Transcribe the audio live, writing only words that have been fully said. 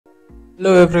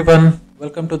Hello everyone,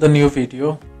 welcome to the new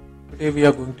video. Today we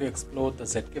are going to explore the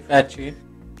ZKFair chain.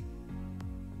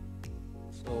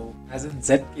 So as in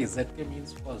ZK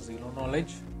means for zero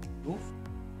knowledge proof.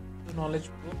 Zero knowledge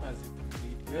proof, as you can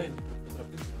read here in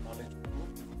cryptography, zero knowledge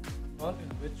proof in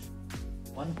which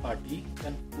one party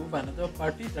can prove another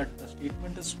party that the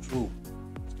statement is true.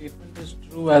 Statement is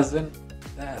true as in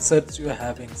the assets you are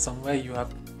having. Somewhere you have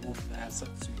to prove the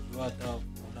assets. You are the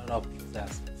owner of these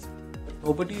assets.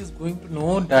 Nobody is going to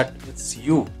know that it's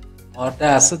you or the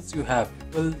assets you have.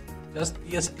 It will just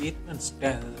be a statement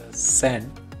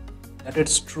sent that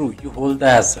it's true, you hold the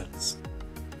assets.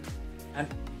 And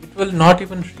it will not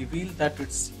even reveal that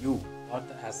it's you or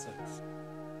the assets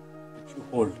which you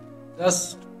hold.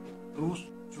 Just it proves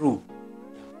true.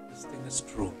 Yeah, this thing is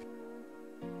true.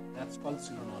 That's called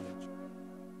zero knowledge.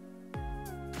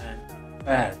 And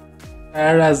fair.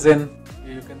 Fair as in,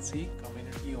 here you can see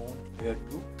community owned layer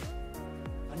 2.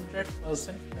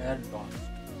 100% fair launched.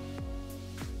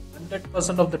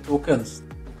 100% of the tokens.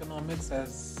 Tokenomics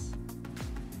as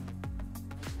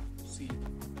see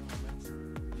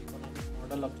the economic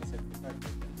model of the ZKFair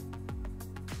token.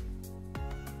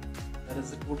 There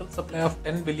is a total supply of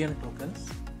 10 billion tokens,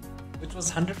 which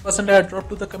was 100% airdrop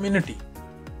to the community.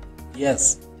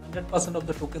 Yes, 100% of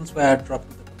the tokens were airdropped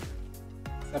to the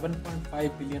community.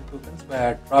 7.5 billion tokens were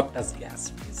airdropped as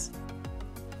gas fees.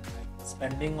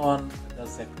 Spending on the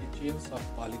ZK chains of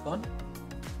Polygon,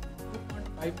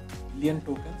 2.5 billion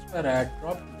tokens were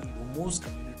airdropped to the Lumos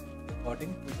community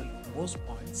according to the Lumos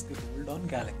points they hold on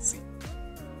Galaxy.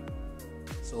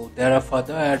 So there are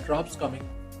further airdrops coming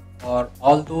for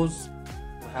all those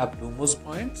who have Lumos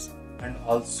points and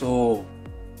also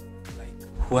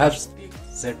who have staked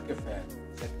ZKFair,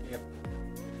 ZKF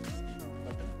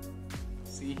button.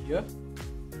 See here,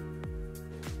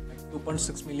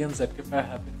 2.6 million ZKFair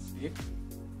have been staked.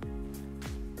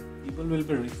 People will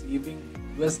be receiving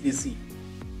USDC.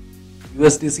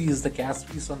 USDC is the gas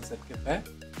fees on ZKFair.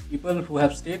 People who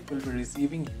have staked will be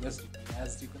receiving USDT.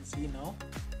 As you can see now,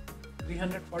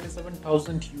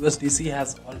 347,000 USDC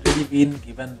has already been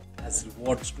given as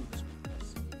rewards to the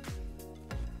stakers.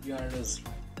 PR is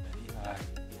very high,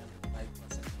 5%.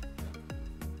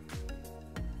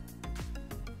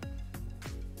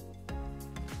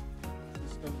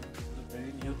 System is a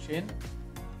very new chain.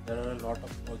 There are a lot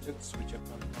of projects which are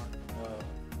coming on the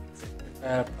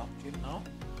ZKFair blockchain now.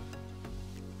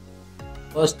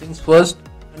 First things first,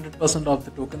 100% of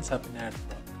the tokens have been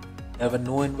airdropped. There were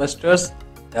no investors,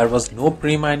 there was no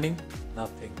pre-mining,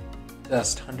 nothing.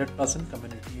 Just 100%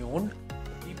 community owned.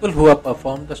 The people who have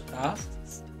performed the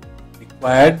tasks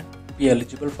required to be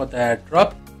eligible for the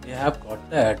airdrop, they have got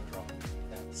the airdrop.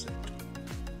 That's it.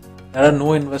 There are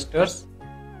no investors.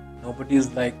 Nobody is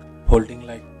holding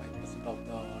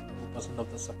 2% of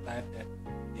the supply that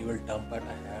they will dump at a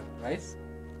higher price.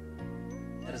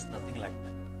 There is nothing like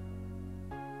that.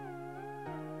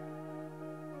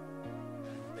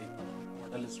 And the economic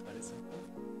model is very simple.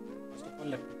 First of all,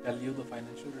 let me tell you the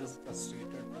financial risk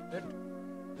associated with it.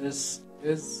 This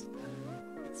is an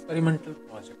experimental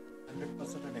project,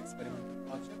 100% an experimental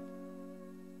project.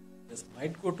 This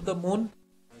might go to the moon,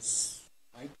 this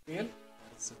might fail.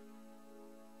 There is a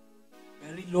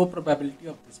very low probability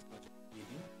of this project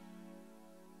failing,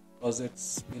 because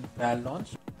it's been fair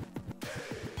launched,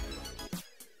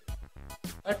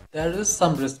 but there is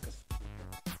some risk associated,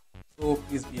 so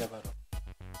please be aware of it.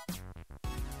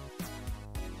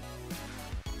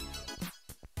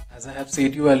 As I have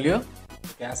said you earlier,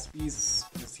 the gas fees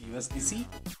is USDC,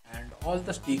 and all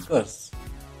the stakers,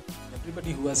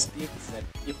 everybody who has staked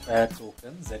ZKFair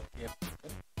token, ZKF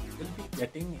token, will be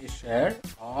getting a share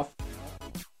of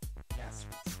gas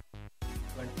fees.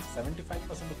 75%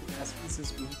 of the gas fees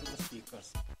is going to the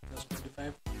stakers. Just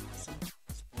 25%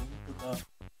 is going to the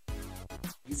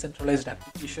decentralized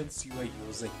applications you are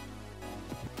using.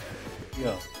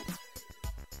 Here,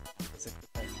 so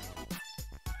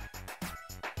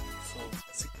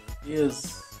the security is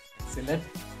excellent.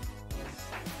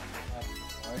 I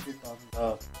have deployed it on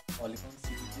the Polygon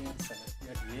CDK and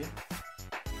Celestia DA,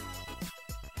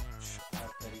 which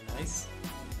are very nice.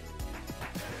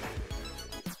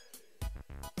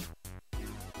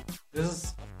 This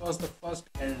is of course the first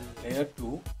layer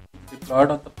 2 deployed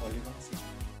on the Polygon CDK.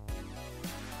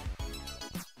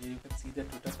 Here you can see the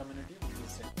Twitter community, which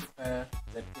is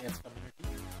ZKF community.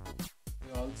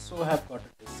 We also have got a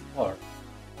Discord.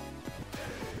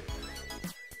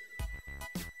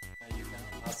 Now you can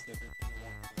ask everything you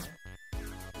want to know.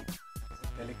 There is a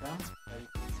Telegram where you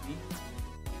can see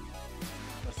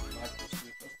smart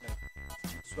speakers like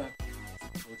Swap,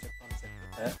 project on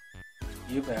ZKFair,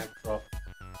 give airdrop.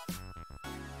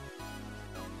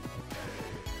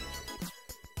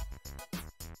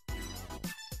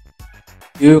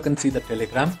 Here you can see the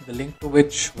Telegram, the link to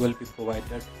which will be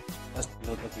provided just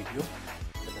below the video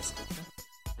in the description.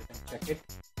 You can check it.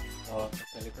 The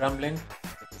Telegram link,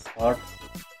 the Discord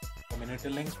community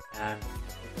link, and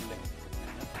the link.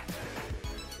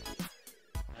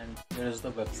 And here is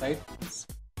the website. It's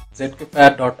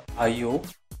ZKFair.io. You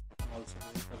can also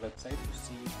visit the website to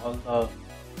see all the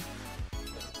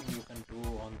everything you can do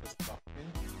on this blockchain.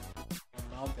 And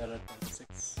now there are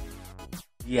 26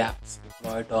 apps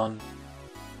deployed on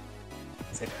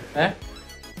ZKFair.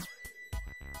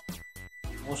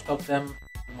 Most of them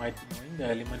you might be knowing. The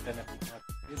element and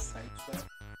FTP is SideSwap.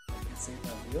 Like I said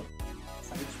earlier,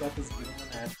 SideSwap is giving an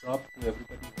airdrop to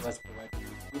everybody who has provided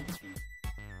liquidity.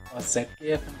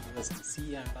 ZKF and USDC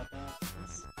and other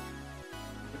things.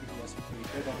 Everybody who has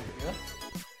created on here.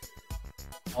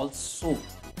 Also,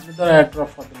 another airdrop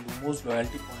for the Lumos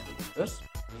loyalty point holders.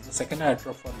 This is the second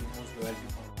airdrop for Lumos loyalty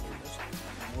point holders.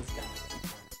 Lumos galaxy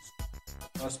points.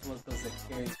 First was the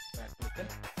ZK-Rollup token.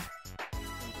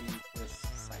 Will be this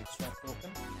SideSwap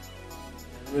token.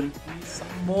 There will be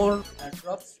some more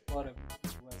airdrops for everybody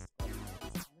who has got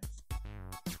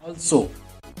points. Also,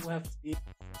 who have staked,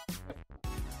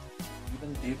 even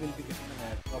they will be getting an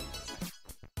airdrop for SideSwap.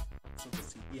 So the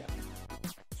CDK.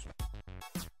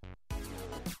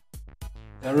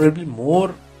 There will be more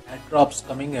airdrops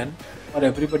coming in for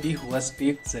everybody who has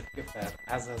staked ZKFair,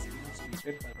 as has been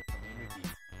stated by the community.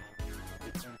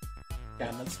 Different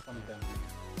channels from them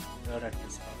here at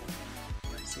this time.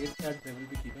 It said that they will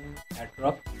be giving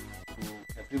airdrop to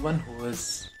everyone who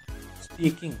is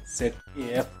staking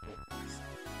ZKF tokens.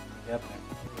 They are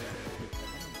planning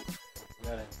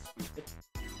here and stake it.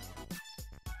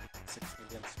 6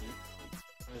 million stake.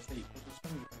 Here's the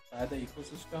ecosystem. You can try the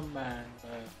ecosystem and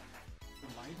you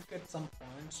might get some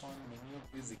points on many of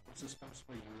these ecosystems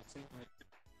for using it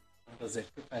on the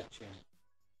ZKFair chain.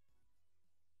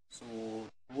 So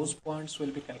those points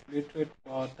will be calculated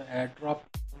for the airdrop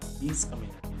from these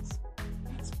communities.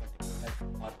 These particular like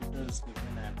arbiters giving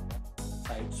an airdrop,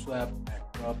 SideSwap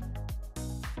airdrop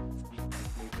is being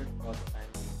calculated for the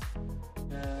time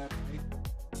being. Right.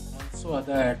 Also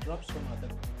other airdrops from other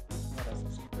communities who are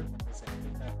associated with the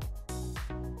ZKFair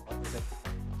or the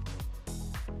ZKFair.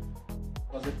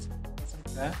 Because it doesn't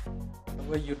fair,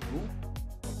 whatever you do.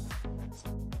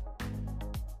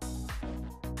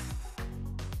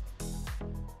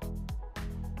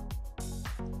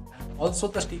 And also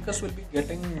the stakers will be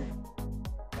getting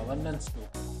governance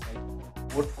tokens, like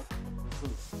vote for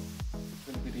proposals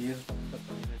which will be raised in the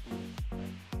community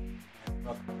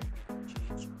and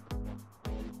change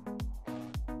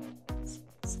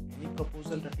any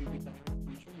proposal that will be coming in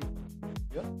the future, you can put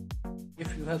here if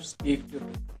you have staked your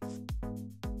tokens.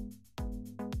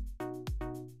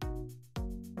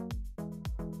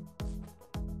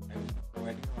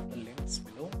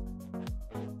 Below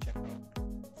and check out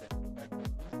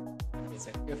the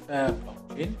ZKFair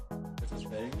Blockchain, which is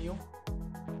very new.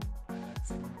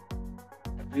 It's a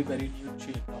very new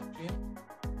blockchain.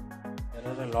 There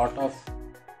are a lot of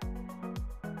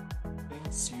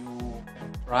things you can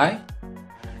try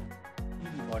and be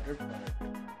rewarded for it.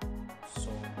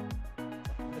 So,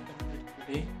 join the community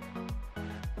today.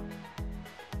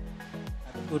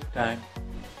 Have a good time.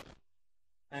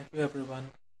 Thank you, everyone.